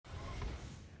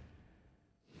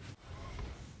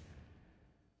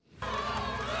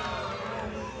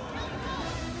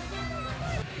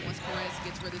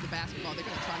ball. They're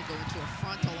going to try to go into a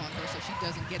frontal on her so she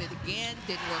doesn't get it again.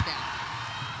 Didn't work out.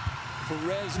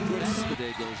 Perez puts the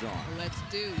day goes on. Let's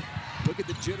do. Look at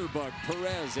the jitterbug.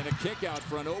 Perez in a kick out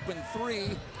for an open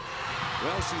three.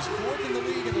 Well, she's fourth in the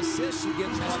league in assists. She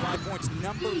gets 5 points.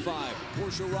 Number 5,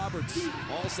 Portia Roberts,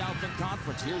 All Southland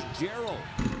Conference. Here's Gerald.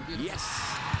 Beautiful.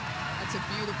 Yes. That's a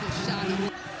beautiful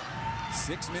shot.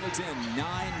 6 minutes in,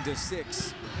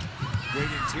 9-6. Great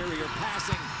interior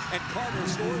passing, and Carter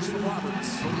scores for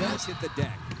Roberts. Perez hit the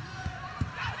deck.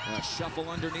 A shuffle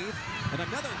underneath, and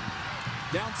another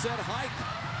downset hike.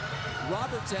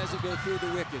 Roberts has it go through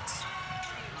the wickets.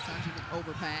 Sometimes you can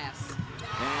overpass.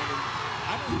 And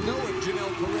I don't know if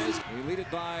Janelle Perez, we lead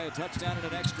it by a touchdown and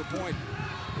an extra point.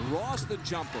 Ross the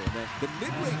jumper. The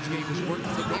mid-range game is working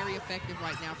for the very effective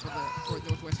right now for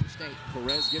Northwestern State.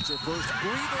 Perez gets her first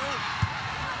breather.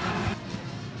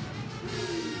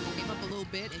 Came up a little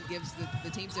bit and gives the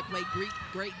teams that play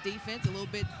great defense a little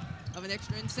bit of an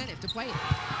extra incentive to play it.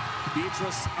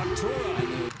 Beatrice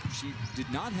Atura. She did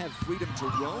not have freedom to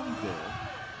roam there.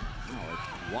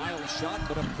 Oh, a wild shot,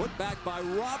 but a putback by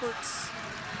Roberts.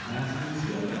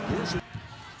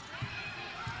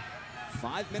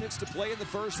 5 minutes to play in the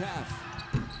first half.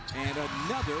 And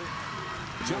another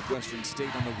Northwestern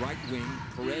State on the right wing.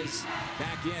 Perez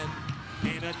back in.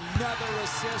 And another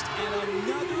assist and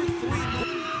another three.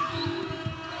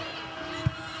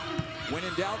 When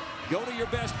in doubt, go to your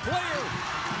best player.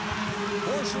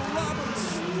 Portia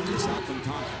Roberts. Southland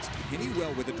Conference.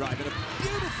 Pennywell with a drive and a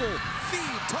beautiful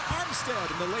feed to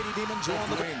Armstead. And the Lady Demons are on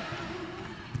the wing.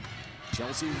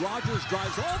 Chelsea Rogers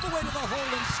drives all the way to the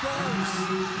hole and scores.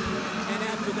 And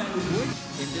after that,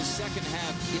 in this second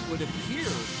half, it would appear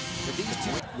that these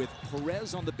two, with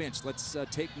Perez on the bench, let's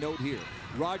take note here.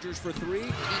 Rogers for 3.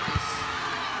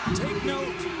 Take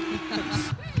note.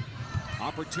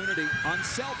 Opportunity,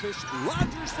 unselfish.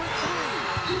 Rogers for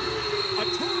 3.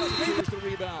 Atura favors the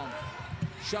rebound.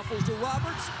 Shuffles to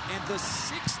Roberts, and the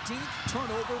 16th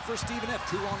turnover for Stephen F.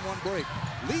 2-on-1 break.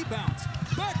 Lee bounce.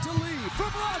 Back to Lee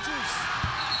from Rogers.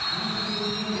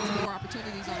 Gets more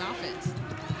opportunities on offense.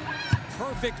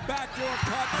 Perfect backdoor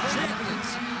cut for champions.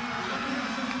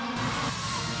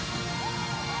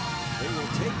 They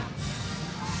will take.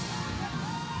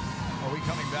 Are we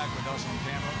coming back with us on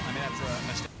camera? I mean, that's a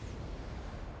mistake.